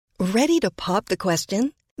Ready to pop the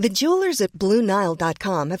question? The jewelers at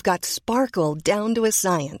BlueNile.com have got sparkle down to a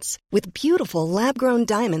science with beautiful lab-grown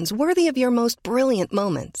diamonds worthy of your most brilliant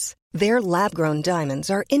moments. Their lab-grown diamonds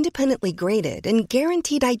are independently graded and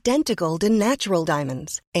guaranteed identical to natural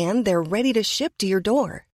diamonds, and they're ready to ship to your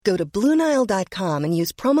door. Go to BlueNile.com and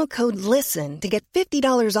use promo code LISTEN to get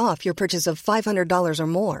 $50 off your purchase of $500 or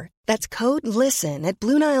more. That's code LISTEN at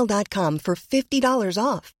BlueNile.com for $50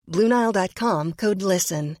 off. BlueNile.com, code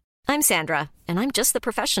LISTEN. I'm Sandra, and I'm just the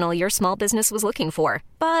professional your small business was looking for.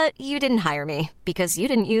 But you didn't hire me because you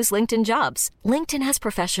didn't use LinkedIn Jobs. LinkedIn has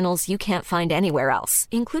professionals you can't find anywhere else,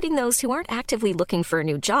 including those who aren't actively looking for a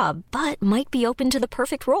new job, but might be open to the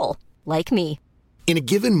perfect role, like me. In a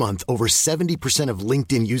given month, over 70% of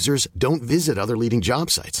LinkedIn users don't visit other leading job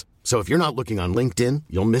sites. So if you're not looking on LinkedIn,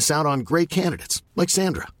 you'll miss out on great candidates like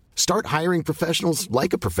Sandra. Start hiring professionals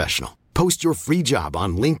like a professional. Post your free job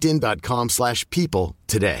on linkedin.com/people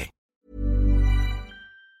today.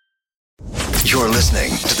 You're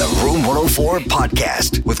listening to the Room 104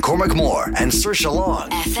 podcast with Cormac Moore and Saoirse Long.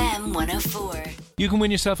 FM 104. You can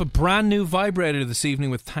win yourself a brand new vibrator this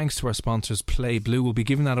evening with thanks to our sponsors Play Blue. We'll be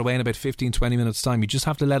giving that away in about 15-20 minutes time. You just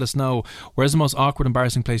have to let us know where's the most awkward,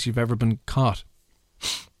 embarrassing place you've ever been caught.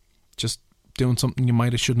 Just doing something you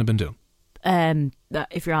might have shouldn't have been doing.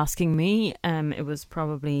 If you're asking me, it was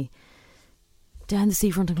probably down the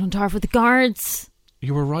seafront in Clontarf with the guards.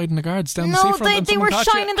 You were riding the guards down the seafront? No, they were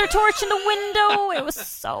shining their torch in the window. It was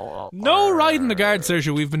so awkward. No riding the guards,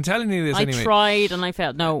 Saoirse. We've been telling you this anyway. I tried and I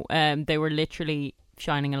failed. No, they were literally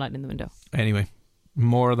shining a light in the window. Anyway,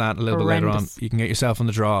 more of that a little bit later on. You can get yourself on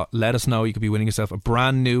the draw. Let us know. You could be winning yourself a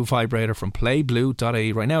brand new vibrator from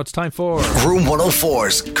playblue.ie. Right now it's time for Room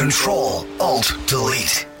 104's Control Alt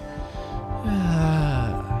Delete.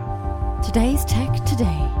 Today's Tech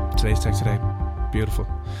Today. Beautiful.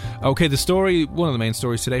 Okay, the story, one of the main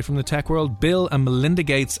stories today from the tech world, Bill and Melinda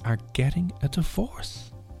Gates are getting a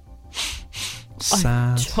divorce. Sad.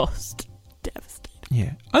 I'm just devastated.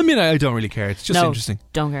 Yeah. I mean, I don't really care. It's just interesting.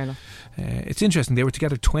 Don't care enough. It's interesting. They were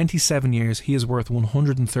together 27 years. He is worth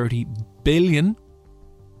 130 billion.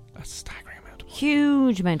 That's a staggering amount of money.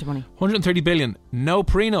 Huge amount of money. 130 billion. No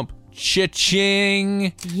prenup.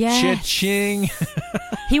 Cha-ching. Yes. Cha-ching.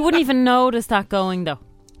 He wouldn't even notice that going, though.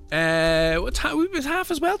 It's half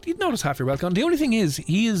his wealth. You'd notice half your wealth gone. The only thing is,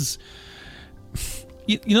 he is...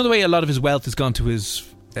 You know the way a lot of his wealth has gone to his...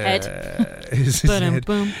 head. His head.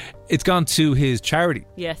 Boom. It's gone to his charity.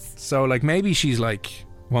 Yes. So, like, maybe she's like,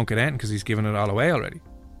 won't get in because he's given it all away already.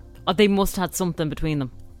 Oh, they must have had something between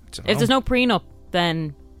them. If there's no prenup,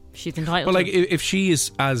 then she's entitled well, to like, it. if she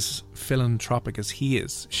is as philanthropic as he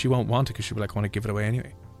is, she won't want it because she'll be like, I want to give it away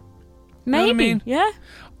anyway. Maybe, you know what I mean? Yeah.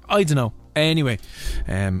 I don't know. Anyway,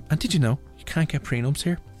 and did you know you can't get prenups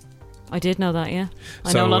here? I did know that, yeah.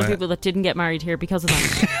 I know a lot of people that didn't get married here because of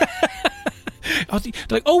that.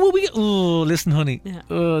 They're like, listen, honey,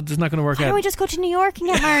 this is not going to work out. Why don't we just go to New York and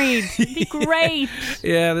get married? It'd be great.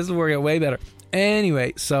 Yeah, this will work out way better.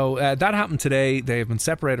 Anyway, so that happened today. They have been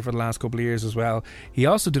separated for the last couple of years as well. He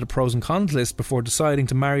also did a pros and cons list before deciding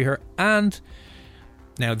to marry her. And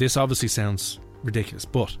now this obviously sounds ridiculous,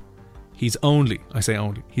 but he's only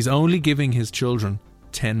giving his children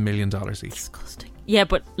 $10 million each. Disgusting. Yeah,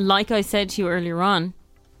 but like I said to you earlier on,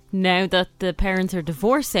 now that the parents are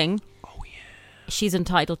divorcing, she's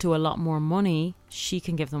entitled to a lot more money. She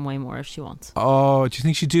can give them way more if she wants. Oh, do you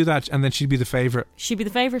think she'd do that and then she'd be the favourite? She'd be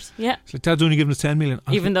the favourite, yeah. It's like, Dad's only giving us 10 million.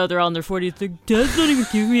 Even though they're on their 40s, it's like, Dad's not even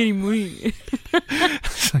giving me any money.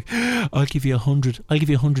 It's like, I'll give you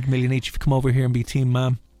 100 million each if you come over here and be team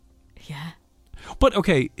ma'am. Yeah. But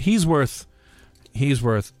okay, he's worth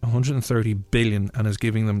 130 billion and is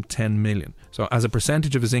giving them 10 million. So as a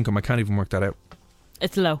percentage of his income, I can't even work that out.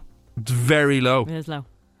 It's low. It's very low. It is low.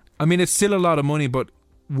 I mean, it's still a lot of money, but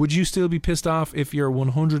would you still be pissed off if your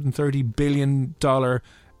 $130 billion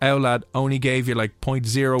outlet only gave you like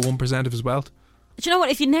 0.01% of his wealth? Do you know what?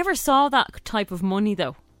 If you never saw that type of money,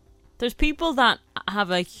 though, there's people that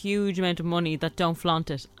have a huge amount of money that don't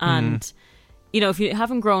flaunt it. And, you know, if you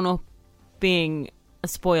haven't grown up being a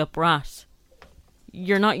spoiled brat,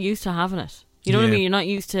 you're not used to having it. You know what I mean? You're not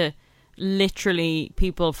used to literally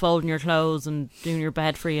people folding your clothes and doing your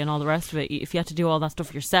bed for you and all the rest of it. If you had to do all that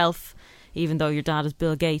stuff yourself, even though your dad is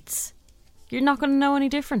Bill Gates, you're not going to know any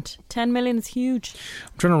different. 10 million is huge.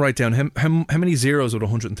 I'm trying to write down how many zeros with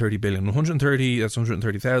 130 billion. 130, that's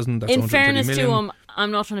 130,000, that's 130 million. In fairness to him, I'm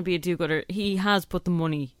not trying to be a do-gooder. He has put the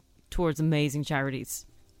money towards amazing charities.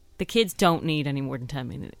 The kids don't need any more than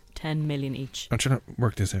 10 million each. I'm trying to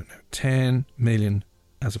work this out now. 10 million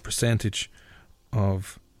as a percentage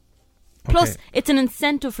of Plus, Okay. it's an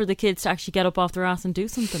incentive for the kids to actually get up off their ass and do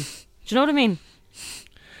something. Do you know what I mean?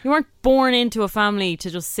 You weren't born into a family to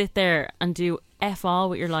just sit there and do F all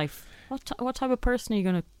with your life. What type of person are you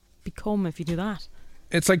going to become if you do that?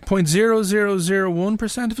 It's like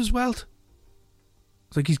 0.0001% of his wealth.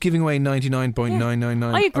 It's like he's giving away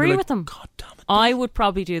 99.999. I agree I'd be with him. God damn it. I would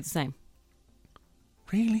probably do the same.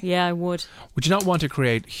 Really? Yeah, I would. Would you not want to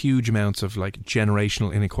create huge amounts of like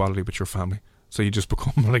generational inequality with your family? So you just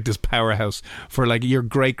become like this powerhouse for like your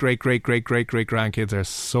great grandkids are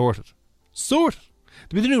sorted.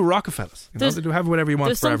 To be the new Rockefellers. You know, to have whatever you want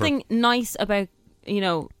There's forever. something nice about,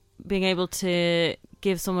 being able to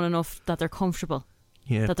give someone enough that they're comfortable.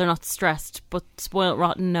 Yeah. That they're not stressed. But spoiled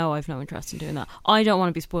rotten, no, I've no interest in doing that. I don't want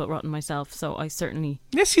to be spoiled rotten myself, so I certainly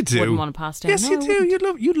Yes, you do. wouldn't want to pass down. Yes, No, you I do.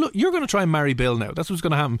 wouldn't. You're going to try and marry Bill now. That's what's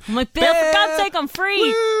going to happen. I'm like, Bill, for God's sake, I'm free.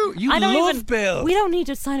 Woo! You I don't love Bill. We don't need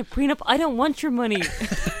to sign a prenup. I don't want your money.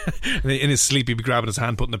 And in his sleep, he'd be grabbing his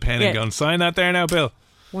hand, putting the pen Yeah. and going, sign that there now, Bill.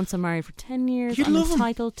 Once I'm married for 10 years, You'd I'm love him.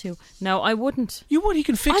 entitled to. No, I wouldn't. You would. He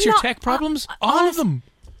can fix I'm your not- tech problems. I- all of honest- them.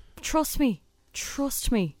 Trust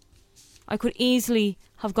me. I could easily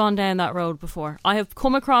have gone down that road before. I have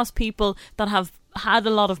come across people that have had a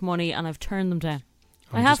lot of money and I've turned them down.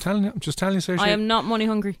 I'm just telling you, Saoirse. I am not money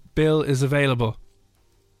hungry. Bill is available.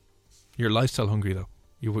 You're lifestyle hungry though.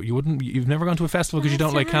 You've never gone to a festival because you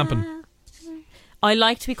don't like camping. I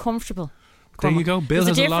like to be comfortable. There you go. Bill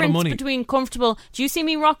There's has a lot of money. difference between comfortable. Do you see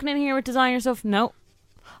me rocking in here with designer stuff? No.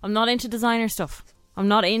 I'm not into designer stuff. I'm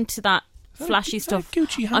not into that flashy Is that a stuff.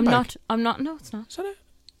 Gucci I'm handbag? not. No, it's not. Is that it?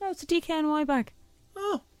 No, it's a DKNY bag.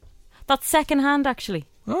 Oh. That's second hand, actually.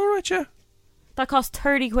 All right, yeah. That cost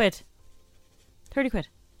 30 quid. 30 quid.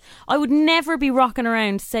 I would never be rocking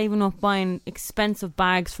around saving up buying expensive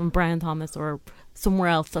bags from Brown Thomas or somewhere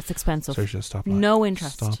else that's expensive. Saoirse, stop lying. No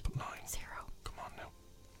interest. Stop lying. Zero. Come on now.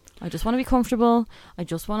 I just want to be comfortable. I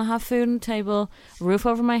just want to have food on the table, a roof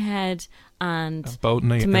over my head, and A boat in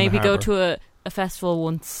the to maybe go harbour. to a festival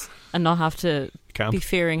once and not have to Camp. be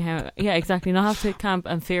fearing how... Yeah, exactly. Not have to camp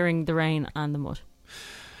and fearing the rain and the mud.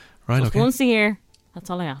 Right, Just okay. once a year. That's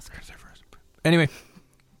all I ask. Anyway,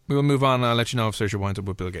 we will move on. I'll let you know if Saoirse winds up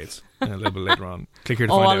with Bill Gates a little bit later on. Click here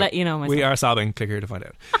to find out. I'll let you know myself. We are sobbing. Click here to find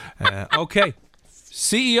out. Okay.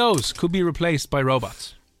 CEOs could be replaced by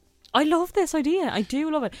robots. I love this idea. I do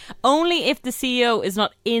love it. Only if the CEO is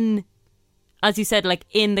not in, as you said, like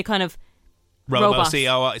in the kind of robot.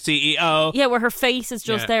 CEO. Yeah, where her face is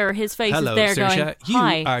just Yeah. there, or his face Hello, is there Saoirse. going, You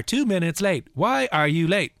hi. are 2 minutes late. Why are you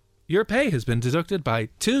late? Your pay has been deducted by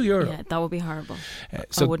 €2. Yeah, that would be horrible.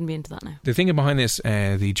 So I wouldn't be into that now. the thinking behind this,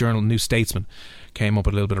 the journal New Statesman came up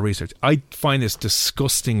with a little bit of research. I find this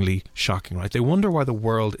disgustingly shocking, right? They wonder why the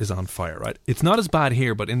world is on fire, right? It's not as bad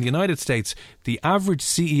here, but in the United States, the average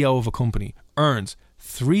CEO of a company earns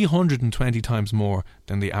 320 times more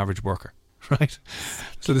than the average worker, right?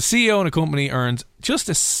 So the CEO in a company earns just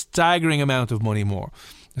a staggering amount of money more,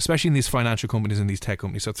 especially in these financial companies and these tech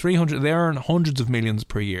companies. So 300, they earn hundreds of millions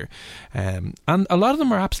per year. And a lot of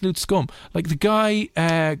them are absolute scum. Like the guy,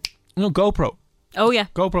 GoPro. Oh, yeah.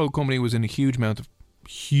 GoPro company was in a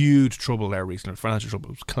huge trouble there recently, financial trouble.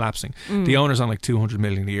 It was collapsing. The owner's on like 200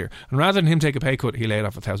 million a year. And rather than him take a pay cut, he laid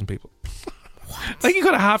off 1,000 people. Like he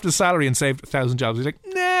could have half the salary and saved 1,000 jobs. He's like,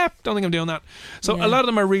 nah, don't think I'm doing that. So Yeah. a lot of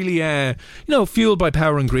them are really, fueled by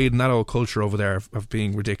power and greed and that old culture over there of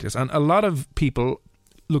being ridiculous. And a lot of people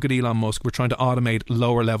look at Elon Musk. We're trying to automate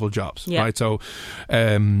lower level jobs, Yeah. right? So,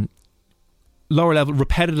 lower level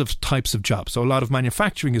repetitive types of jobs. So a lot of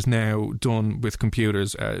manufacturing is now done with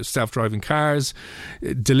computers. Self-driving cars,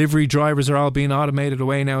 delivery drivers are all being automated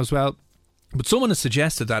away now as well. But someone has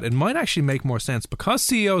suggested that it might actually make more sense, because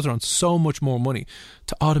CEOs are on so much more money,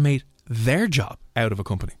 to automate their job out of a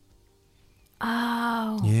company.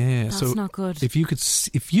 Oh, Yeah, that's so not good. If you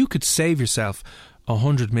could save yourself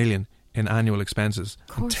 100 million in annual expenses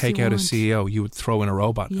and course take you out a would. CEO, you would throw in a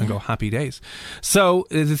robot Yeah. and go happy days. So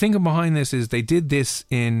the thinking behind this is they did this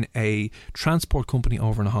in a transport company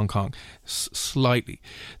over in Hong Kong, slightly.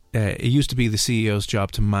 It used to be the CEO's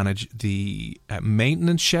job to manage the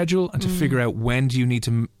maintenance schedule and to figure out when do you need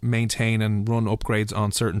to maintain and run upgrades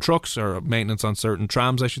on certain trucks, or maintenance on certain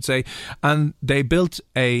trams, I should say. And they built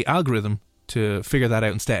a algorithm to figure that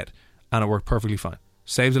out instead, and it worked perfectly fine.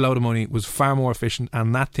 Saved a load of money, was far more efficient,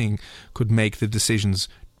 and that thing could make the decisions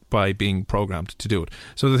by being programmed to do it.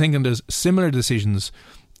 So they're thinking there's similar decisions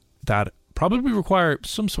that probably require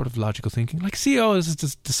some sort of logical thinking, like CEOs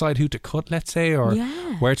to decide who to cut, let's say, or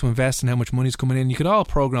Yeah. where to invest and how much money's coming in. You could all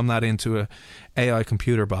program that into a AI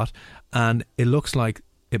computer bot, and it looks like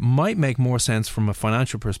it might make more sense from a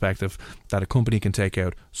financial perspective that a company can take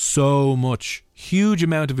out so much, huge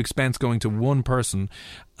amount of expense going to one person,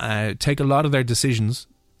 take a lot of their decisions,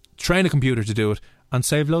 train a computer to do it, and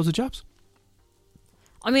save loads of jobs.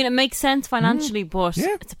 I mean, it makes sense financially, but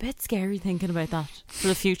it's a bit scary thinking about that for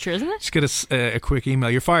the future, isn't it? Just get a quick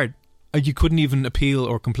email. You're fired. You couldn't even appeal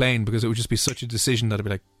or complain because it would just be such a decision that it'd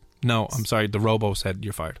be like, no, I'm sorry, the robo said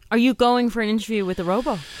you're fired. Are you going for an interview with the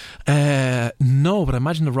robo? No, but I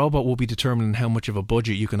imagine the robot will be determining how much of a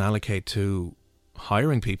budget you can allocate to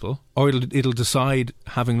hiring people, or it'll decide,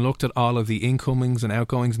 having looked at all of the incomings and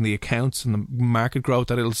outgoings and the accounts and the market growth,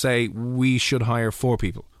 that it'll say we should hire 4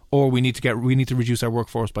 people. Or we need to reduce our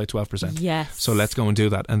workforce by 12%. Yes. So let's go and do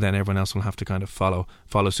that, and then everyone else will have to kind of follow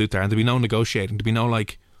suit there. And there'll be no negotiating. There'll be no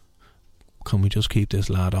like, can we just keep this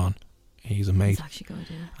lad on? He's a mate. That's actually good,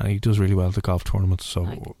 yeah. And he does really well at the golf tournaments. So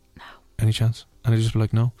no. Any chance? And I just be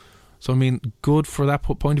like, no. So I mean, good for that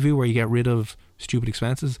point of view where you get rid of stupid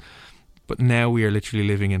expenses. But now we are literally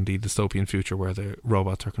living in the dystopian future where the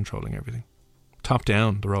robots are controlling everything. Top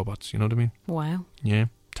down, the robots. You know what I mean? Wow. Yeah.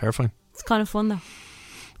 Terrifying. It's kind of fun though.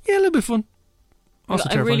 Yeah, a little bit fun. Also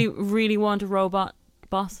I terrifying. really, really want a robot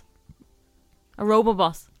boss. A robo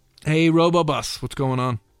boss. Hey, robo boss, what's going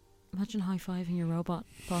on? Imagine high-fiving your robot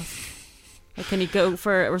boss. Like, can you go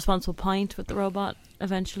for a responsible pint with the robot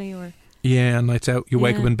eventually, or? Yeah, nights out. You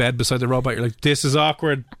wake up in bed beside the robot. You're like, this is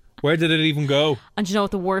awkward. Where did it even go? And you know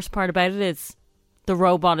what the worst part about it is? The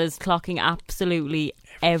robot is clocking absolutely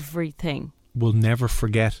everything. Will never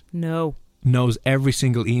forget. No. Knows every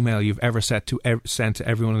single email you've ever sent to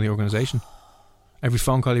everyone in the organisation. Every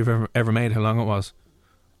phone call you've ever made, how long it was.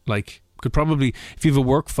 Like, could probably, if you have a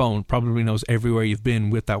work phone, probably knows everywhere you've been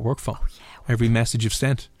with that work phone. Oh, yeah, every message you've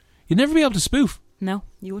sent. You'd never be able to spoof. No,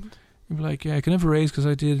 you wouldn't. You'd be like, yeah, I can never raise because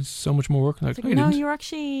I did so much more work. Like, no, you were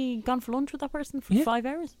actually gone for lunch with that person for 5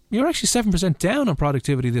 hours. You're actually 7% down on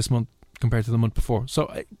productivity this month compared to the month before.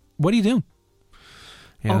 So, what are you doing?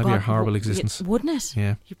 Yeah, that'd be a horrible existence. Wouldn't it?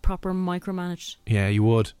 Yeah. You proper micromanaged. Yeah, you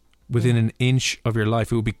would. Within an inch of your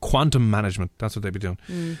life. It would be quantum management. That's what they'd be doing.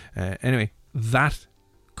 Anyway, that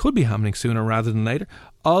could be happening sooner rather than later.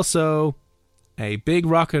 Also, a big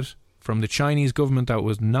rocket from the Chinese government that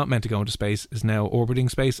was not meant to go into space is now orbiting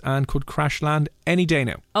space and could crash land any day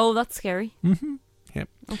now. Oh, that's scary. Mm-hmm. Yeah.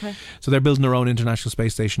 Okay. So they're building their own international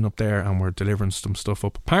space station up there, and we're delivering some stuff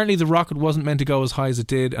up. Apparently the rocket wasn't meant to go as high as it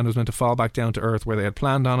did, and it was meant to fall back down to Earth where they had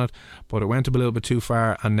planned on it, but it went a little bit too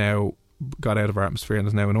far and now got out of our atmosphere and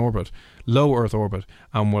is now in orbit, low Earth orbit,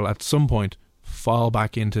 and will at some point fall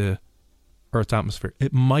back into Earth's atmosphere.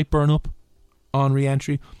 It might burn up on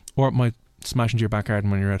re-entry, or it might smash into your back garden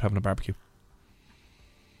when you're out having a barbecue.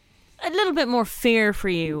 A little bit more fear for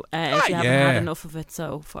you if you haven't had enough of it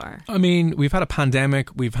so far. I mean, we've had a pandemic,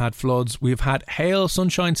 we've had floods, we've had hail,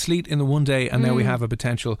 sunshine, sleet in the one day, and now we have a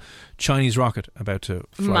potential Chinese rocket about to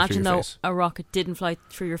fly through your face. Imagine though a rocket didn't fly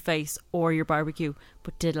through your face or your barbecue,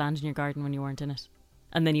 but did land in your garden when you weren't in it.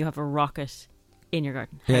 And then you have a rocket in your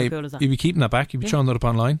garden. How cool is that? You'd be keeping that back, you'd be showing that up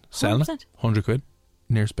online, selling 100%. It, 100 quid,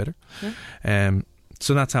 nearest bidder. Yeah.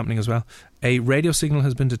 So that's happening as well. A radio signal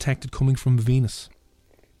has been detected coming from Venus.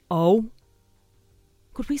 Oh.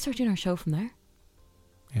 Could we start doing our show from there?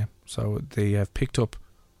 Yeah. So they have picked up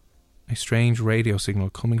a strange radio signal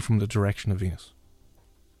coming from the direction of Venus.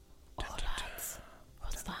 Oh, lads.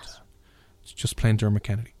 What's that? It's just plain Dermot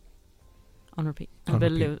Kennedy. On repeat. And a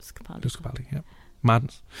bit of Lewis Capaldi. Lewis Capaldi, yeah.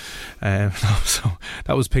 Madness. So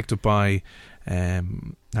that was picked up by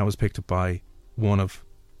one of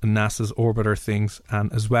NASA's orbiter things,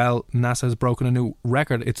 and as well NASA has broken a new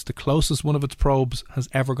record. It's the closest one of its probes has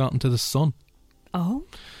ever gotten to the sun. Oh,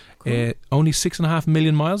 cool. Only 6.5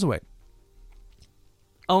 million miles away.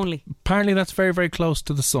 Only. Apparently that's very, very close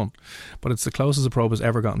to the sun, but it's the closest a probe has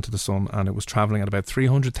ever gotten to the sun, and it was travelling at about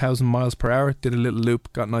 300,000 miles per hour, did a little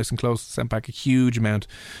loop, got nice and close, sent back a huge amount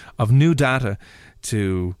of new data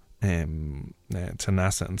to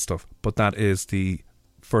NASA and stuff. But that is the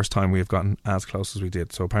first time we have gotten as close as we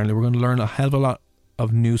did. So apparently we're going to learn a hell of a lot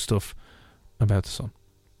of new stuff about the sun.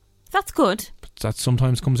 That's good. But that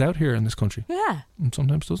sometimes comes out here in this country. Yeah. And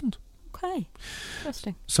sometimes doesn't. Okay.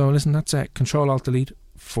 Interesting. So listen, that's Control-Alt-Delete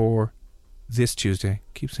for this Tuesday.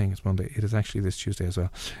 Keep saying it's Monday. It is actually this Tuesday as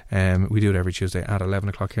well. We do it every Tuesday at 11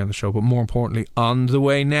 o'clock here on the show. But more importantly, on the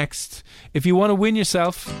way next, if you want to win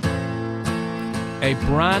yourself a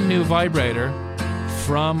brand new vibrator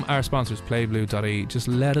from our sponsors, playblue.ie, just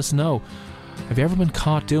let us know. Have you ever been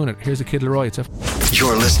caught doing it? Here's a Kid Leroy.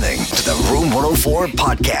 You're listening to the Room 104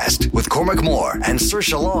 podcast with Cormac Moore and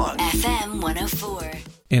Saoirse Long. FM 104.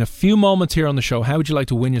 in a few moments here on the show, how would you like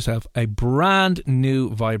to win yourself a brand new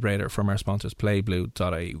vibrator from our sponsors,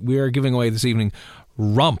 playblue.ie? We are giving away this evening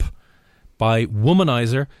Romp by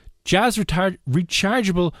Womanizer, jazz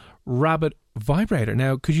rechargeable rabbit vibrator.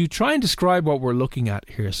 Now, could you try and describe what we're looking at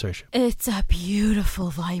here, Saoirse? It's a beautiful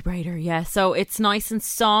vibrator, yeah. So it's nice and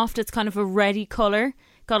soft. It's kind of a reddy colour.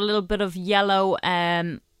 Got a little bit of yellow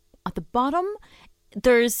at the bottom.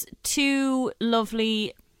 There's two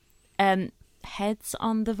lovely heads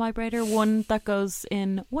on the vibrator. One that goes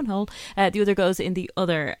in one hole, the other goes in the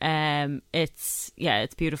other. It's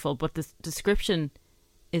beautiful, but the description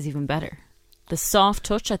is even better. The soft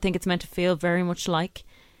touch, I think it's meant to feel very much like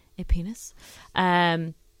a penis.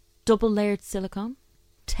 Double layered silicone,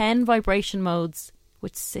 10 vibration modes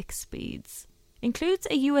with 6 speeds. Includes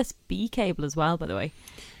a USB cable as well, by the way.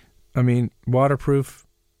 I mean, waterproof,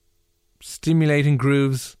 stimulating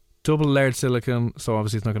grooves, double layered silicone, so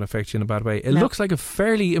obviously it's not going to affect you in a bad way. It looks like a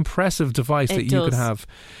fairly impressive device that you could have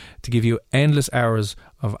to give you endless hours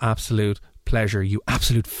of absolute pleasure, you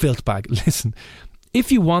absolute filth bag. Listen,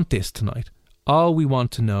 if you want this tonight, all we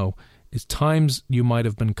want to know is times you might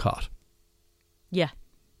have been caught. Yeah.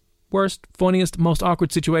 Worst, funniest, most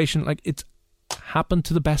awkward situation. Like, it's happened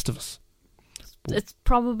to the best of us. It's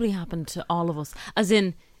probably happened to all of us, as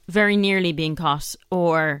in very nearly being caught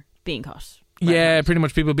or being caught. Yeah, pretty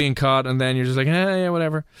much people being caught, and then you're just like, yeah,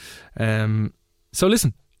 whatever. So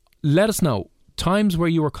listen, let us know times where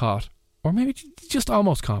you were caught, or maybe just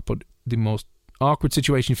almost caught, but the most awkward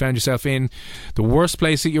situation you found yourself in, the worst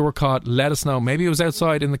place that you were caught. Let us know. Maybe it was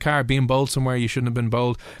outside in the car being bold somewhere you shouldn't have been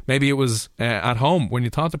bold. Maybe it was at home when you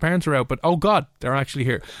thought the parents were out, but oh god, they're actually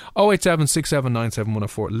here.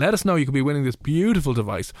 087-679-7104. Let us know. You could be winning this beautiful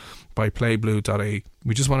device by playblue.ie.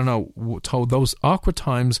 We just want to know those awkward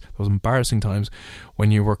times, those embarrassing times when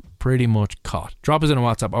you were pretty much caught. Drop us in a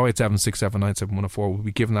WhatsApp 087-679-7104. We'll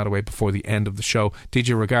be giving that away before the end of the show.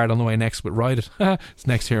 DJ Regard on the way next with Ride It. It's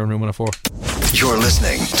next here on Room 104. You're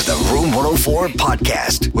listening to the Room 104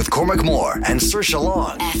 podcast with Cormac Moore and Saoirse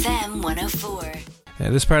Long. FM 104.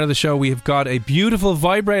 This part of the show, we have got a beautiful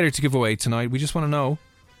vibrator to give away tonight. We just want to know,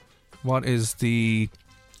 what is the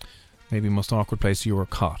maybe most awkward place you were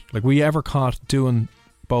caught? Like, were you ever caught doing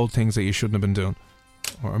bold things that you shouldn't have been doing?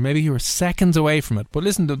 Or maybe you were seconds away from it. But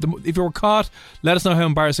listen, if you were caught, let us know how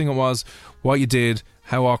embarrassing it was, what you did,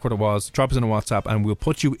 how awkward it was. Drop us in a WhatsApp and we'll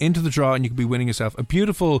put you into the draw, and you could be winning yourself a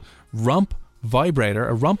beautiful Romp vibrator,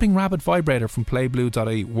 a romping rabbit vibrator from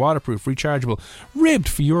playblue.ie. Waterproof, rechargeable, ribbed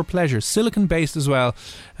for your pleasure, silicone based as well.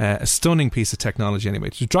 A stunning piece of technology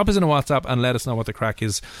anyway. Just drop us in a WhatsApp and let us know what the crack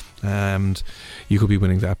is, and you could be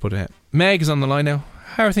winning that. But Meg is on the line now.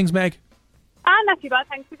 How are things, Meg? Not too bad,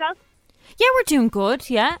 thanks yourself. Yeah, we're doing good,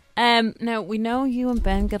 yeah. Now, we know you and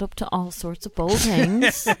Ben get up to all sorts of bold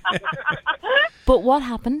things. But what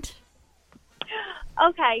happened?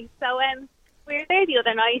 Okay, so we were there the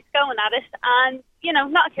other night going at it, and,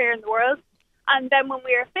 not a care in the world. And then when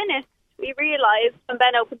we were finished, we realised when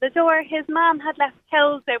Ben opened the door, his mum had left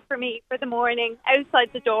towels out for me for the morning outside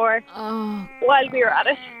the door while we were at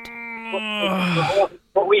it.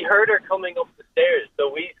 But we heard her coming up the stairs,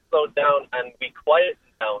 so we slowed down and we quieted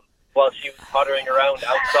down while she was pottering around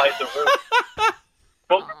outside the room.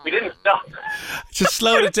 But we didn't stop. Just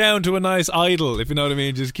slowed it down to a nice idle, if you know what I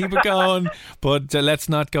mean. Just keep it going, but let's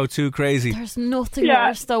not go too crazy. There's nothing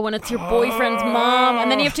worse, though, when it's your boyfriend's mom,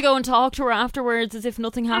 and then you have to go and talk to her afterwards as if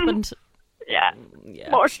nothing happened. Yeah.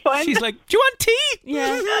 More fun. She's like, do you want tea?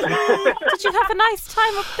 Yeah. Did you have a nice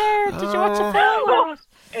time up there? Did you watch a film?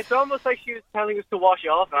 It's almost like she was telling us to wash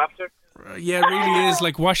off after. Yeah, it really is.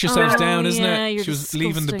 Like, wash yourselves down, isn't it? She was disgusting.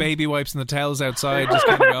 leaving the baby wipes and the towels outside, just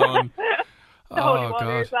kind of going, The holy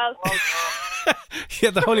water as well.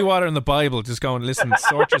 Yeah, the holy water and the Bible, just going, listen,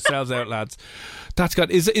 sort yourselves out, lads. That's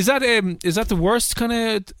got. Is that the worst kind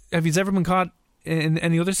of? Have you ever been caught in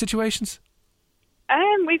any other situations?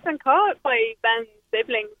 We've been caught by Ben's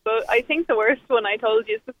siblings, but I think the worst one I told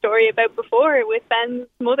you is the story about before, with Ben's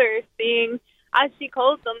mother seeing, as she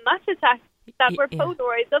called them, match attacks that were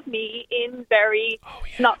Polaroids of me in very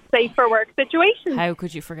not safe for work situations. How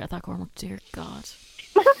could you forget that, Cormac? Dear God.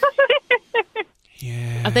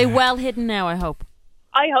 Yeah. Are they well hidden now, I hope?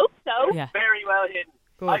 I hope so. Yeah. Very well hidden.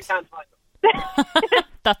 Good. I can't find them.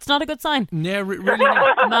 That's not a good sign. Yeah, really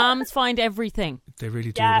not. Moms find everything. They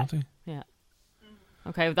really do, Yeah. don't they? Yeah.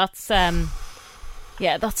 Okay, that's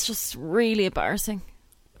that's just really embarrassing.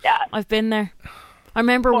 Yeah. I've been there. I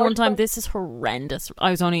remember one time, this is horrendous.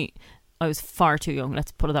 I was far too young,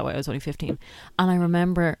 let's put it that way. I was only 15. And I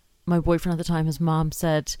remember my boyfriend at the time, his mom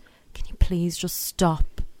said, "Can you please just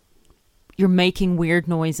stop? You're making weird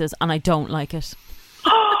noises and I don't like it."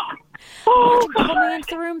 Coming into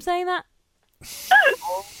the room saying that.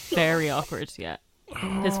 Very awkward. Yeah.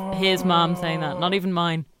 His mom saying that. Not even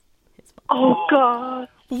mine. Oh God.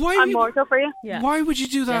 I'm mortal for you. Yeah. Why would you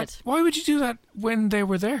do that? Dead. Why would you do that when they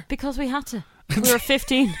were there? Because we had to. We were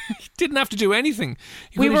 15. You didn't have to do anything.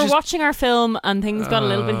 We were watching our film and things got a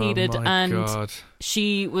little bit heated, my and God.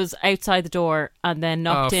 she was outside the door and then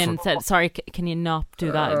knocked in and said, "Sorry, can you not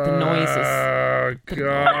do that? The noises." Oh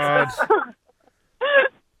God.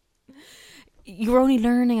 You were only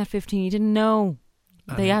learning at 15. You didn't know.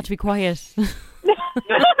 They had to be quiet.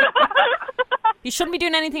 You shouldn't be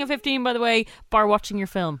doing anything at 15, by the way, bar watching your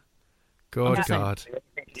film. Good God.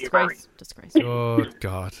 Disgrace. Good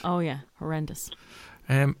God. Oh, yeah. Horrendous.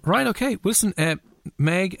 Right, okay. Listen,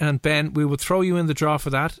 Meg and Ben, we will throw you in the draw for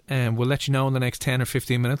that, and we'll let you know in the next 10 or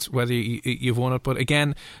 15 minutes whether you've won it. But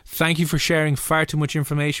again, thank you for sharing far too much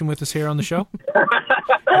information with us here on the show.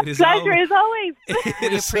 Pleasure as always.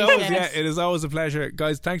 It is always a pleasure.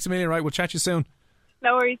 Guys, thanks a million, right? We'll chat you soon.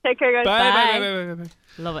 No worries. Take care, guys. Bye.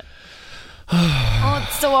 Love it. Oh,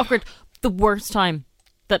 it's so awkward. The worst time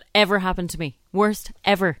that ever happened to me, worst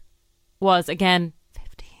ever, was again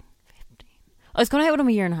 15. I was going out with him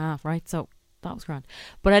a year and a half, right? So that was grand.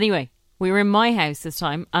 But anyway, we were in my house this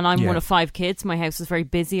time, and I'm one of 5 kids. My house was very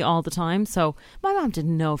busy all the time, so my mum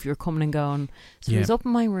didn't know if you were coming and going. So he was up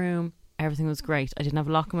in my room. Everything was great. I didn't have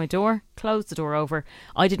a lock on my door. Closed the door over.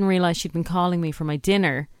 I didn't realise she'd been calling me for my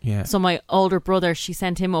dinner. Yeah. So my older brother, she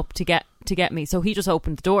sent him up to get me. So he just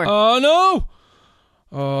opened the door. Oh no!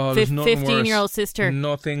 Oh, there's nothing 15-year-old sister.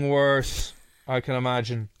 Nothing worse. I can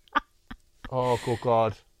imagine. Oh, good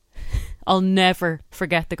God. I'll never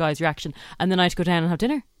forget the guy's reaction. And then I had to go down and have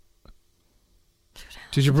dinner.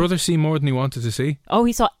 Did your brother see more than he wanted to see? Oh,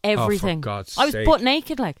 he saw everything. Oh, for God's I was sake. butt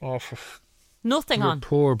naked, like. Oh, nothing your on.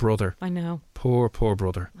 Poor brother. I know. Poor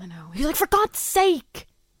brother. I know. He was like, for God's sake.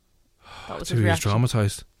 That was his reaction. He was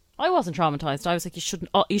traumatised. I wasn't traumatised. I was like,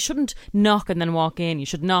 you shouldn't knock and then walk in. You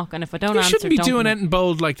should knock, and if I don't answer, you shouldn't be doing anything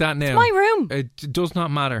bold like that now. It's my room. It does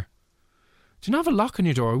not matter. Do you not have a lock on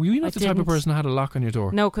your door? Were you not the type of person that had a lock on your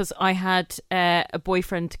door? No, because I had a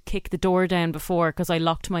boyfriend kick the door down before because I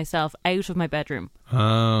locked myself out of my bedroom.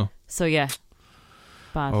 Oh. So yeah.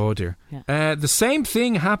 Bad. Oh dear. Yeah. The same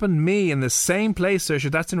thing happened to me in the same place,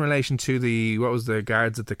 Saoirse. That's in relation to the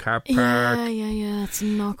guards at the car park. Yeah. It's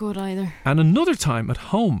not good either. And another time at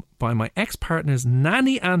home by my ex-partner's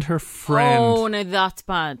nanny and her friend. Oh, no, that's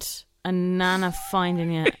bad. A nana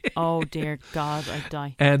finding you. Oh dear God, I'd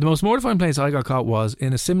die. The most mortifying place I got caught was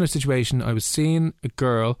in a similar situation. I was seeing a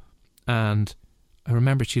girl, and I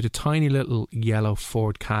remember she had a tiny little yellow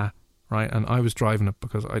Ford Ka. Right, and I was driving it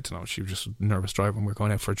because I don't know, she was just a nervous driver, and we were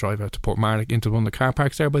going out for a drive out to Portmarnock into one of the car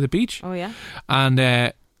parks there by the beach. Oh yeah.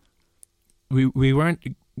 And we weren't.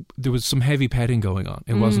 There was some heavy petting going on.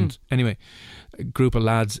 It wasn't anyway. A group of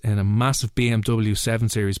lads in a massive BMW 7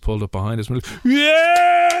 Series pulled up behind us. And we're like,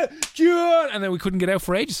 yeah, John! And then we couldn't get out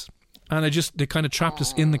for ages. And they kind of trapped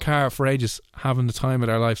us in the car for ages, having the time of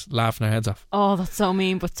our lives, laughing our heads off. Oh, that's so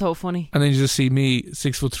mean, but so funny. And then you just see me,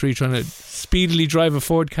 6'3", trying to speedily drive a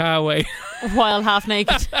Ford Ka away while half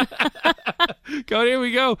naked. God, here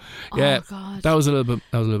we go. Yeah, oh, God. That was a little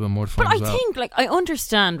bit more fun. But as well. I think, I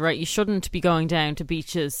understand, right? You shouldn't be going down to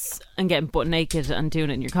beaches and getting butt naked and doing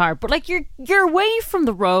it in your car. But you're away from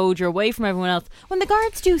the road, you're away from everyone else. When the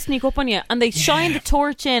guards do sneak up on you and they shine the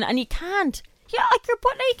torch in, and you can't. Yeah, you're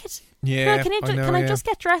butt naked. Yeah, like, can I just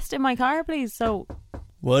get dressed in my car, please? So,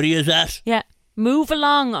 what is that? Yeah, move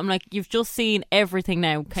along. I'm like, you've just seen everything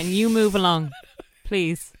now. Can you move along,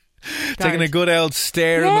 please? Taking a good old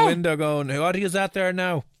stare in the window, going, "What is that there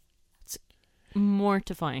now?" It's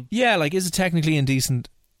mortifying. Yeah, is it technically indecent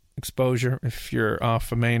exposure if you're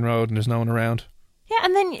off a main road and there's no one around? Yeah,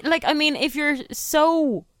 and then if you're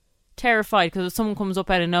so terrified because if someone comes up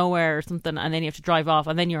out of nowhere or something, and then you have to drive off,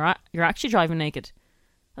 and then you're actually driving naked.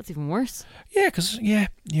 That's even worse. Yeah, because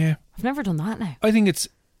I've never done that now. I think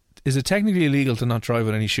is it technically illegal to not drive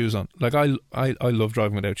with any shoes on? I love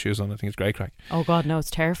driving without shoes on. I think it's great crack. Oh God, no, it's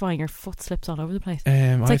terrifying. Your foot slips all over the place.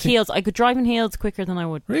 It's like heels. I could drive in heels quicker than I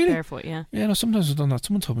would barefoot. Yeah. Yeah, no, sometimes I've done that.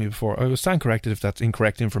 Someone told me before. I will stand corrected if that's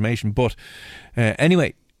incorrect information. But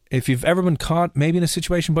anyway, if you've ever been caught maybe in a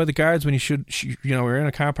situation by the guards when you're in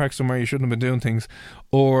a car park somewhere you shouldn't have been doing things,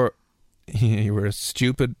 or you were a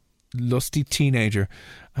stupid lusty teenager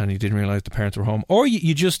and you didn't realise the parents were home, or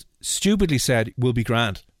you just stupidly said we'll be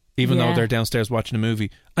grand even though they're downstairs watching a movie,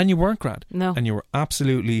 and you weren't grand, and you were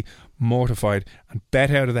absolutely mortified and bet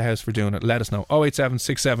out of the house for doing it, let us know. 087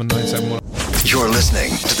 67 971. You're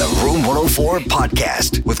listening to the Room 104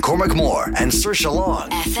 podcast with Cormac Moore and Saoirse Long.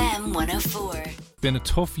 FM 104. been a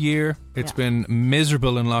tough year. It's been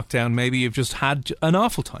miserable in lockdown. Maybe you've just had an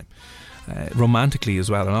awful time. Romantically as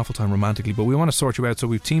well, an awful time romantically, but we want to sort you out, so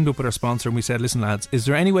we've teamed up with our sponsor and we said, listen lads, is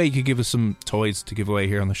there any way you could give us some toys to give away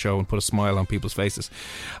here on the show and put a smile on people's faces?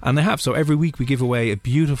 And they have. So every week we give away a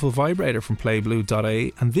beautiful vibrator from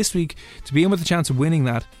playblue.ie, and this week, to be in with the chance of winning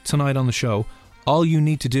that tonight on the show, all you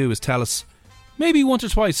need to do is tell us maybe once or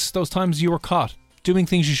twice those times you were caught doing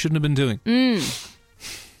things you shouldn't have been doing.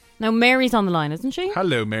 Now Mary's on the line, isn't she?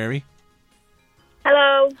 Hello, Mary.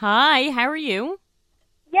 Hello. Hi, how are you?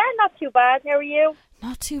 Yeah, not too bad. How are you?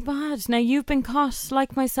 Not too bad. Now, you've been caught,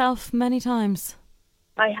 like myself, many times.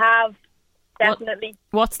 I have, definitely.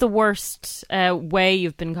 What's the worst way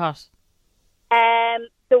you've been caught?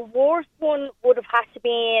 The worst one would have had to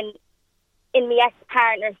be in my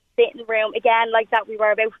ex-partner's sitting room. Again, like that, we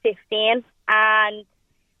were about 15, and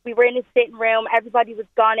we were in his sitting room. Everybody was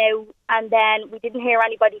gone out, and then we didn't hear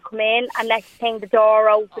anybody come in. And next thing, the door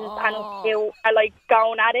opens, and us two are like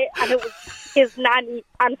going at it, and it was his nanny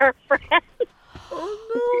and her friend.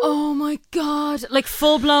 Oh my God! Like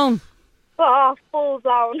full blown. Oh, full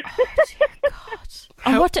blown.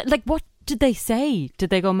 And what did they say? Did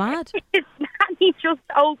they go mad? His nanny just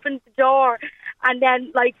opened the door and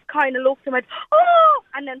then like kind of looked and went, oh,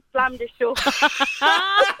 and then slammed it shut.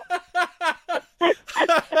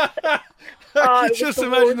 Just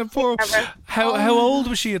imagine the poor. How old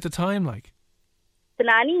was she at the time? Like the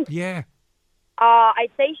nanny? Yeah. I'd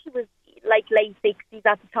say she was like late 60s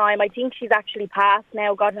at the time. I think she's actually passed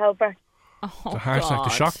now. God help her. Oh, the heart attack, the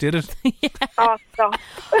shock did it. Yeah. Oh, stop.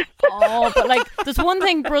 Oh, but like, there's one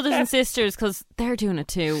thing, brothers and sisters, because they're doing it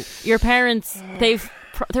too. Your parents,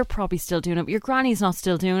 they're probably still doing it, but your granny's not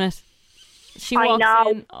still doing it. She walks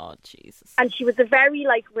in. Oh, Jesus. And she was a very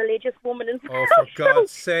like religious woman and oh, for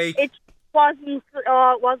God's sake! It wasn't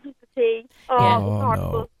the tea.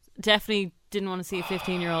 No. Definitely didn't want to see a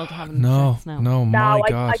 15-year-old having sex now. No, my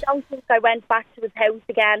God. I don't think I went back to his house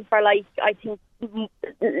again for like, I think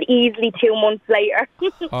easily 2 months later.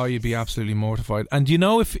 Oh, you'd be absolutely mortified. And do you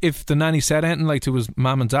know if the nanny said anything like to his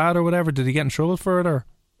mum and dad or whatever? Did he get in trouble for it or?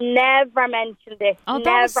 Never mentioned it. Oh,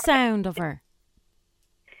 that was sound of her.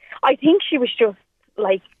 I think she was just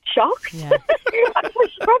like shocked. Yeah. She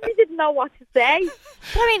probably didn't know what to say.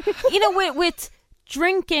 But I mean, you know, with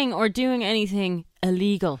drinking or doing anything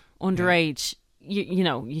illegal underage, you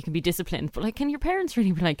know, you can be disciplined. But like, can your parents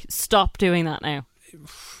really be like, stop doing that now?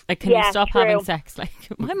 Like, can you stop having sex? Like,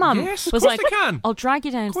 my mum was like, I'll drag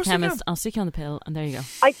you down to the chemist, I'll stick you on the pill, and there you go.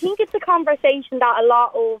 I think it's a conversation that a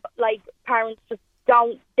lot of like parents just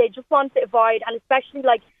don't. They just want to avoid, and especially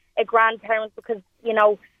like a grandparent, because you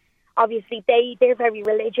know, obviously they're very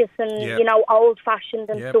religious and you know, old fashioned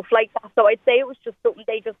and stuff like that. So I'd say it was just something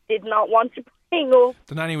they just did not want to bring up.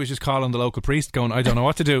 The nanny was just calling the local priest, going, I don't know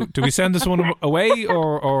what to do. Do we send this one away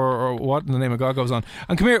or what in the name of God goes on?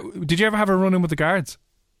 And come here, did you ever have a run in with the guards?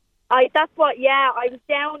 I was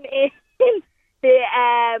down in the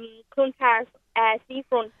Clontarf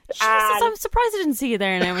seafront. Jesus, I'm surprised I didn't see you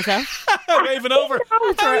there now myself. Waving over.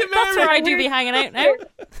 That's where I do be hanging out now.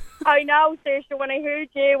 I know, Saoirse. When I heard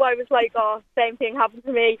you, I was like, oh, same thing happened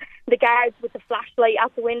to me. The guards with the flashlight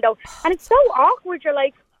at the window. And it's so awkward. You're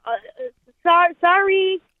like,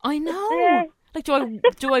 sorry. I know. Like,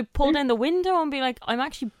 do I pull down the window and be like, I'm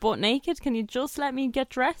actually butt naked? Can you just let me get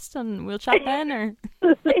dressed and we'll chat then? Or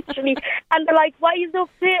literally. And they're like, what are you up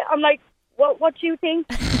to? I'm like, what do you think?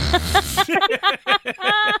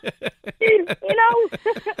 You know?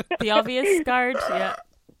 The obvious guard, yeah.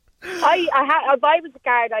 If I was a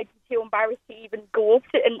guard, I'd be too embarrassed to even go up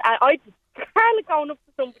to, and I'd be kind of going up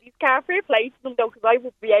to somebody's car for a place to them though, because I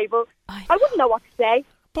wouldn't be able. I wouldn't know what to say.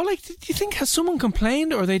 But like, do you think, has someone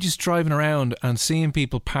complained, or are they just driving around and seeing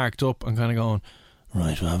people parked up and kind of going,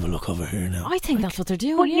 right, we'll have a look over here now? I think that's what they're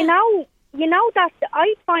doing. But you know that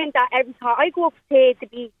I find that every time I go up to the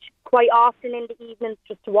beach quite often in the evenings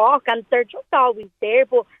just to walk, and they're just always there.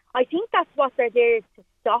 But I think that's what they're there to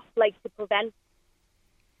stop, like to prevent.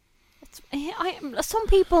 Some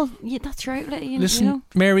people, that's your outlet. Listen, you know?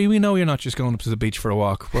 Mary, we know you're not just going up to the beach for a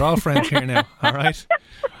walk. We're all friends here now, all right?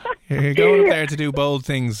 You're going up there to do bold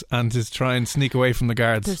things and to try and sneak away from the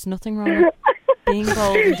guards. There's nothing wrong with being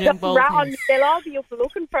bold and doing bold things. They'll all be up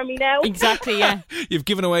looking for me now. Exactly, yeah. You've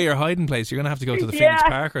given away your hiding place. You're going to have to go to the Phoenix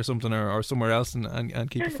Park or something, or somewhere else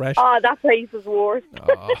and keep it fresh. Oh, that place is worse.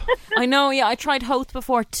 Oh. I know, yeah. I tried Hoth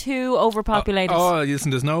before, too overpopulated.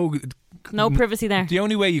 Listen, there's no privacy there. The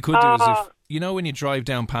only way you could do is if, you know, when you drive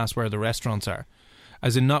down past where the restaurants are,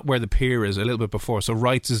 as in not where the pier is, a little bit before. So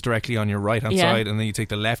Wrights is directly on your right hand side, and then you take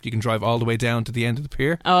the left. You can drive all the way down to the end of the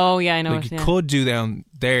pier. Oh yeah, I know. You could do down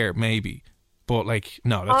there maybe, But like,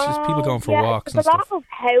 no, that's just people going for walks and There's a lot stuff. of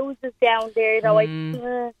houses down there, though.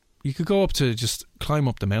 You could go up to just climb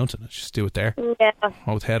up the mountain and just do it there. Yeah.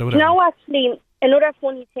 Hold head or whatever. No, actually, another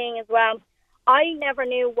funny thing as well. I never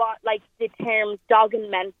knew what like the term dogging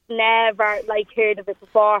meant. Never like heard of it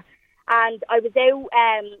before. And I was out.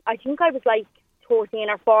 I think I was like 13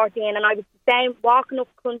 or 14, and I was walking up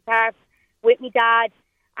Clontarf with my dad,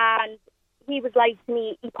 and he was like to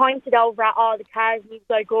me, he pointed over at all the cars and he was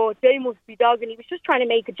like, oh, they must be dogging. He was just trying to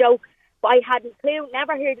make a joke, but I hadn't a clue,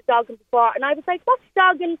 never heard of dogging before. And I was like, what's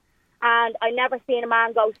dogging? And I never seen a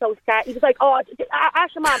man go so scared. He was like, oh,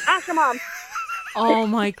 ask your mom. Oh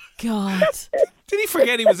my God. Did he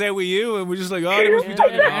forget he was out with you and we're just like, oh, they must be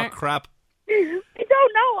dogging? Oh, crap. I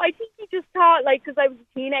don't know. I think he just thought, like, because I was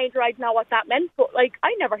a teenager, I'd know what that meant. But, like,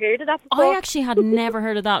 I never heard of that before. I actually had never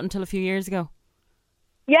heard of that until a few years ago.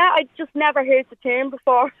 Yeah, I just never heard the term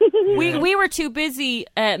before. We were too busy,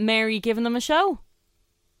 Mary, giving them a show.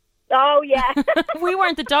 Oh, yeah. We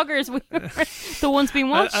weren't the doggers. We were the ones being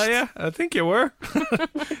watched. Yeah, I think you were.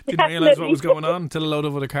 Didn't realise what was going on until a load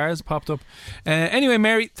of other cars popped up. Anyway,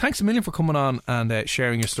 Mary, thanks a million for coming on and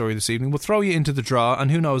sharing your story this evening. We'll throw you into the draw,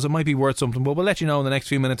 and who knows, it might be worth something, but we'll let you know in the next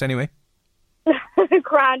few minutes anyway.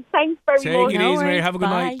 Grand. Thanks very much. Take it easy, Mary. Have a good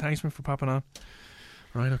Bye. night. Thanks for popping on.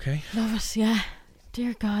 Right, okay. Love it, yeah.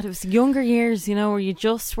 Dear God, it was younger years, you know, where you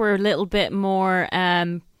just were a little bit more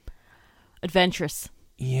adventurous.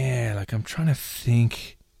 Yeah, like I'm trying to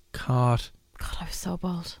think. Caught. God, I was so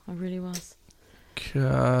bold. I really was.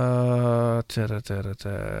 Can't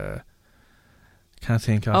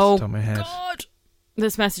think off the top of my head. God.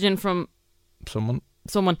 This message in from Someone.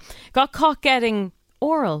 Got caught getting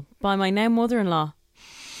oral by my now mother-in-law.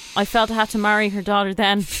 I felt I had to marry her daughter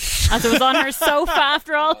then, as it was on her sofa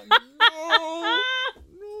after all.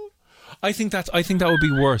 I think that would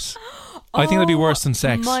be worse. I think that'd be worse than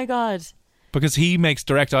sex. My God. Because he makes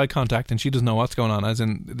direct eye contact and she doesn't know what's going on, as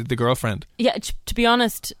in the girlfriend. Yeah, to be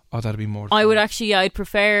honest, Oh, that'd be more. I would actually, I'd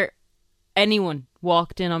prefer anyone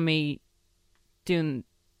walked in on me doing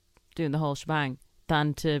the whole shebang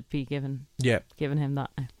than to be giving him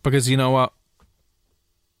that. Because you know what?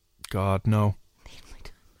 God, no.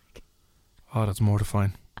 Oh, that's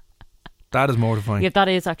mortifying. That is mortifying. Yeah, that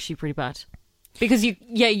is actually pretty bad. Because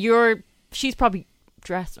she's probably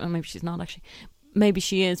dressed, or maybe she's not actually. Maybe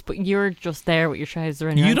she is, but you're just there with your trousers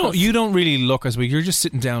and your ankles. You don't really look as big. You're just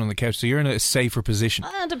sitting down on the couch, so you're in a safer position.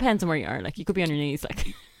 It depends on where you are. Like, you could be on your knees.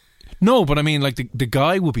 Like, no, but I mean, like the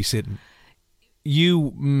guy would be sitting. You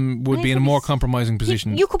would be in a more compromising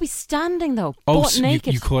position. You could be standing though, butt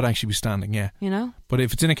naked. You could actually be standing, yeah. You know. But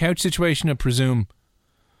if it's in a couch situation, I presume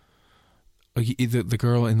the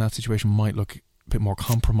girl in that situation might look a bit more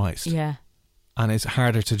compromised. Yeah. And it's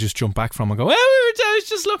harder to just jump back from and go, I was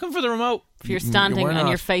just looking for the remote. If you're standing and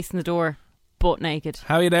you're facing the door, butt naked.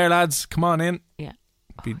 How are you there, lads? Come on in. Yeah.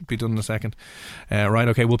 Be done in a second. Right,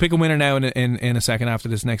 okay. We'll pick a winner now in a second after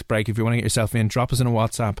this next break. If you want to get yourself in, drop us in a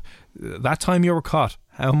WhatsApp. That time you were caught,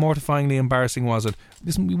 how mortifyingly embarrassing was it?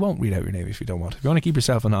 Listen, we won't read out your name if you don't want. If you want to keep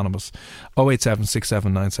yourself anonymous,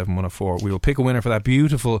 08767971004. We will pick a winner for that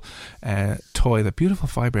beautiful toy, that beautiful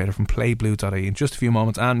vibrator from playblue.ie in just a few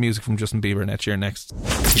moments, and music from Justin Bieber and Ed Sheeran next.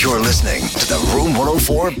 You're listening to the Room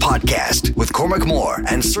 104 podcast with Cormac Moore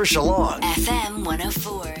and Saoirse Long. FM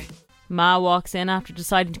 104. Ma walks in after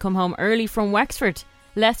deciding to come home early from Wexford.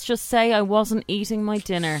 Let's just say I wasn't eating my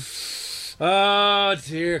dinner. Oh,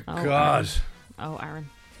 dear God. Aaron.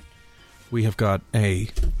 We have got a...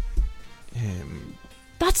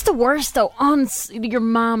 That's the worst, though, on your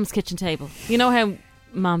mom's kitchen table. You know how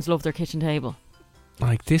moms love their kitchen table?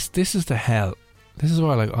 Like, this is the hell. This is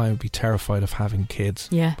why, like, I would be terrified of having kids.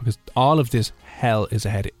 Yeah. Because all of this hell is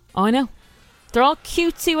ahead. Oh, I know. They're all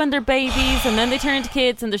cutesy when they're babies, and then they turn into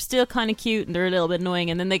kids, and they're still kind of cute, and they're a little bit annoying,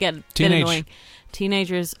 and then they get a bit annoying.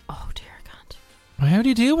 Teenagers, oh dear God. How do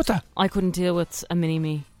you deal with that? I couldn't deal with a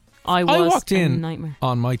mini-me. I walked a in nightmare.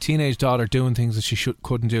 on my teenage daughter doing things that she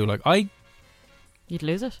couldn't do. Like, You'd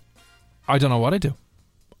lose it. I don't know what I'd do.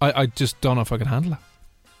 I just don't know if I could handle it.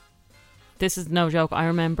 This is no joke. I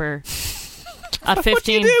remember at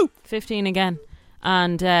 15 again.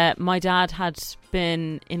 And my dad had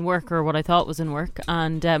been in work, or what I thought was in work,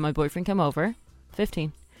 and my boyfriend came over,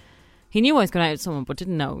 15. He knew I was going out with someone, but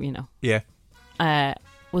didn't know, you know. Yeah.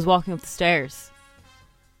 Was walking up the stairs.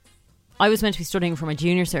 I was meant to be studying for my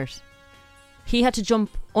junior cert. He had to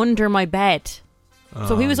jump under my bed.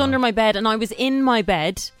 So he was under my bed, and I was in my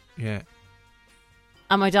bed. Yeah.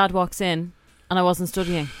 And my dad walks in, and I wasn't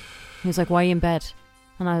studying. He was like, "Why are you in bed?"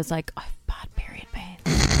 And I was like, "I have bad period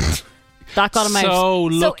pains." That got him out. So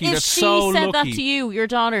lucky. So if That's she so said lucky. that to you, your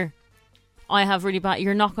daughter, I have really bad.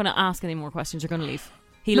 You're not going to ask any more questions. You're going to leave.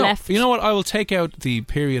 He No, left. You know what? I will take out the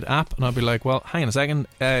period app and I'll be like, well, hang on a second.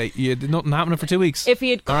 You did nothing happening for 2 weeks. If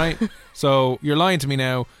he had all right, so you're lying to me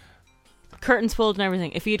now. curtains pulled and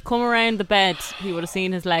everything. If he had come around the bed, he would have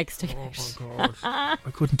seen his legs sticking out. Oh my god,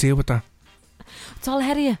 I couldn't deal with that. It's all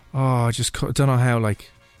ahead of you. Oh, I just don't know how.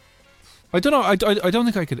 Like, I don't know. I don't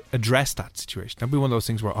think I could address that situation. That'd be one of those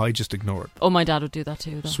things where I just ignore it. Oh, my dad would do that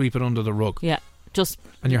too, though. Sweep it under the rug. Yeah, just.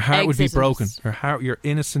 And your heart would be exit broken. us. Your heart, your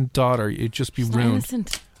innocent daughter, you'd just be She's not ruined.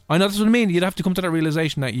 innocent. I know, that's what I mean. You'd have to come to that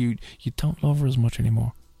realization that you don't love her as much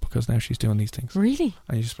anymore because now she's doing these things. Really?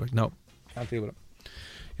 And you just be like, no, can't deal with it.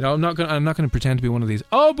 You know, I'm not going to pretend to be one of these.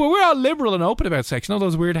 Oh, but we're all liberal and open about sex. You know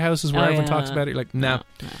those weird houses where everyone talks about it. You're like, no.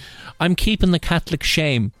 I'm keeping the Catholic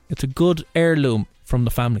shame. It's a good heirloom from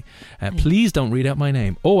the family. Please don't read out my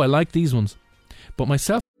name. Oh, I like these ones. But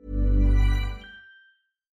myself.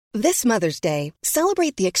 This Mother's Day,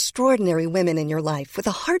 celebrate the extraordinary women in your life with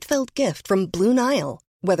a heartfelt gift from Blue Nile.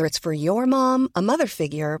 Whether it's for your mom, a mother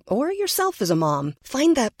figure, or yourself as a mom,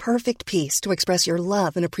 find that perfect piece to express your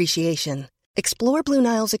love and appreciation. Explore Blue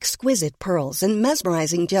Nile's exquisite pearls and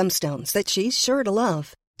mesmerizing gemstones that she's sure to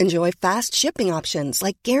love. Enjoy fast shipping options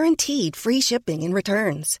like guaranteed free shipping and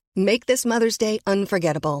returns. Make this Mother's Day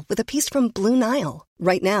unforgettable with a piece from Blue Nile.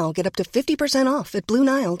 Right now, get up to 50% off at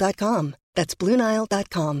BlueNile.com. That's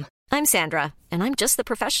BlueNile.com. I'm Sandra, and I'm just the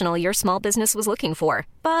professional your small business was looking for.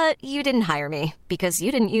 But you didn't hire me because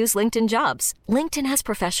you didn't use LinkedIn Jobs. LinkedIn has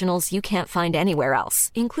professionals you can't find anywhere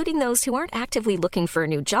else, including those who aren't actively looking for a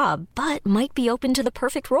new job, but might be open to the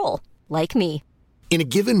perfect role, like me. In a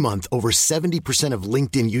given month, over 70% of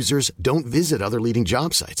LinkedIn users don't visit other leading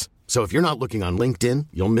job sites. So if you're not looking on LinkedIn,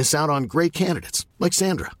 you'll miss out on great candidates like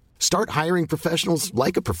Sandra. Start hiring professionals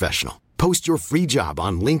like a professional. Post your free job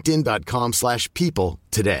on linkedin.com/people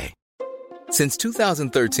today. Since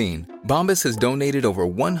 2013, Bombas has donated over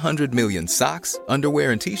 100 million socks,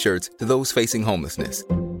 underwear, and T-shirts to those facing homelessness.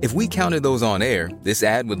 If we counted those on air, this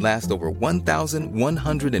ad would last over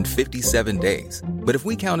 1,157 days. But if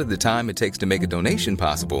we counted the time it takes to make a donation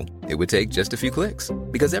possible, it would take just a few clicks.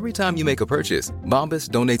 Because every time you make a purchase, Bombas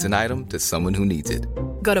donates an item to someone who needs it.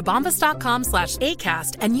 Go to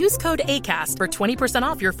bombas.com/ACAST and use code ACAST for 20%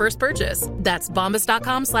 off your first purchase. That's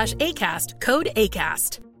bombas.com/ACAST, code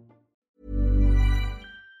ACAST.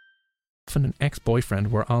 And an ex-boyfriend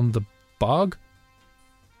were on the bog.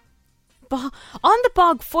 On the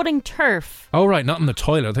bog footing turf. Oh right, not in the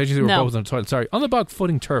toilet. I thought you were No. both in the toilet. Sorry, on the bog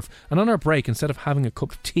footing turf. And on our break, instead of having a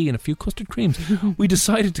cup of tea and a few custard creams, we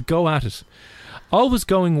decided to go at it. All was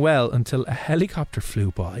going well until a helicopter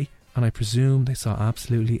flew by, and I presume they saw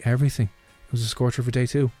absolutely everything. It was a scorcher for day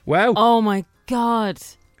 2. Wow. Oh my God.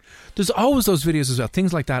 There's always those videos as well,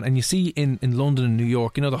 things like that, and you see in London and New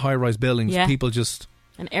York, you know, the high-rise buildings, Yeah. people just.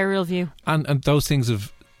 An aerial view. And those things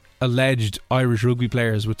of alleged Irish rugby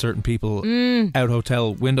players with certain people out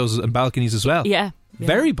hotel windows and balconies as well. Yeah.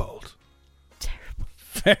 Very bold. Terrible.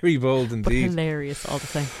 Very bold But indeed. hilarious all the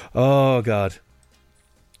same. Oh God.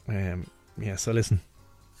 Yeah, so listen.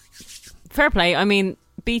 Fair play. I mean,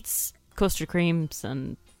 beats custard creams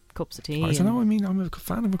and cups of tea. I don't know, I mean, I'm a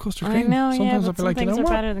fan of a custard cream. I know, Sometimes yeah, I'll but be like, some you know things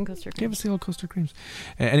are what? better than custard Give creams. us the old custard creams.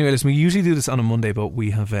 Anyway, listen, we usually do this on a Monday, but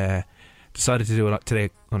we have decided to do it today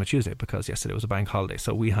on a Tuesday because yesterday was a bank holiday.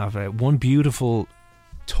 So we have one beautiful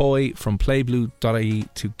toy from playblue.ie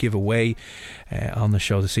to give away on the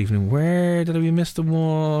show this evening. Where did we miss the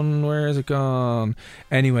one? Where is it gone?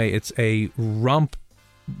 Anyway, it's a Romp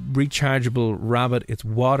rechargeable rabbit. It's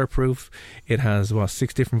waterproof. It has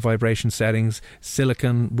 6 different vibration settings,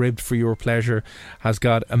 silicone, ribbed for your pleasure, has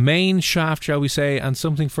got a main shaft, shall we say, and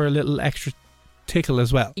something for a little extra tickle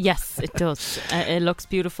as well. Yes, it does. It looks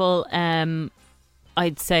beautiful.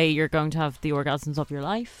 I'd say you're going to have the orgasms of your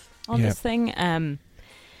life on this thing. And,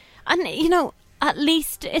 you know, at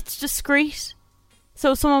least it's discreet.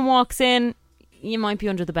 So if someone walks in, you might be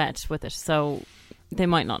under the bed with it. So they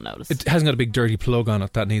might not notice. It hasn't got a big dirty plug on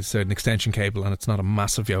it that needs an extension cable, and it's not a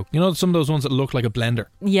massive yoke. You know, some of those ones that look like a blender.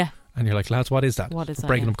 Yeah. And you're like, lads, what is that? What is that?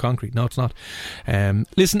 Breaking Yeah. up concrete. No, it's not.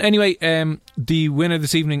 Listen, anyway, the winner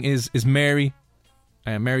this evening is Mary.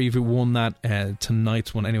 Mary, you've won that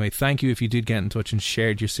tonight's one. Anyway, thank you if you did get in touch and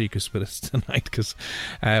shared your secrets with us tonight, because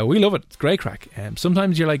we love it. It's great crack.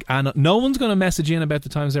 Sometimes you're like, no one's going to message in about the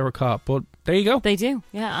times they were caught, but there you go. They do,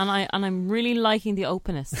 yeah. And I'm really liking the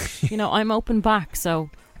openness. You know, I'm open back, so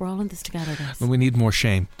we're all in this together, guys. And we need more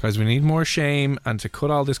shame, guys. We need more shame, and to cut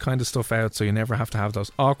all this kind of stuff out so you never have to have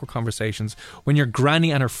those awkward conversations when your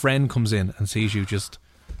granny and her friend comes in and sees you just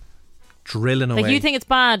drilling away. Like, you think it's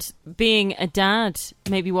bad being a dad,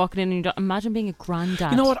 maybe walking in and imagine being a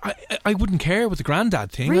granddad. You know what? I wouldn't care with the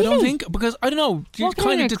granddad thing. Really? I don't think, because I don't know. You're Walking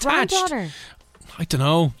kind in of a detached. granddaughter. I don't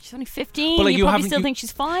know. She's only 15. But, like, you probably haven't- still think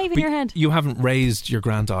she's 5 in But your head. You haven't raised your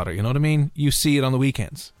granddaughter. You know what I mean? You see it on the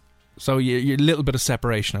weekends. So you're a little bit of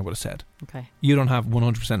separation, I would have said. Okay. You don't have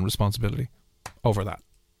 100% responsibility over that.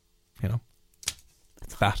 You know?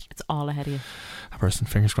 It's all ahead of you. That person,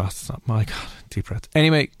 fingers crossed, it's not. My God, deep breath.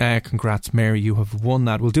 Anyway, congrats, Mary. You have won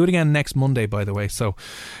that. We'll do it again next Monday, by the way. So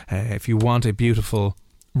if you want a beautiful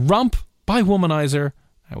romp by Womanizer,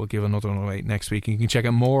 I will give another one away next week. You can check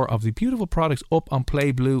out more of the beautiful products up on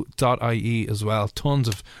playblue.ie as well. Tons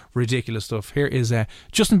of ridiculous stuff. Here is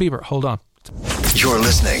Justin Bieber. Hold on. You're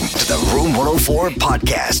listening to the Room 104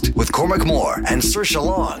 podcast with Cormac Moore and Saoirse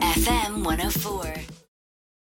Long. FM 104.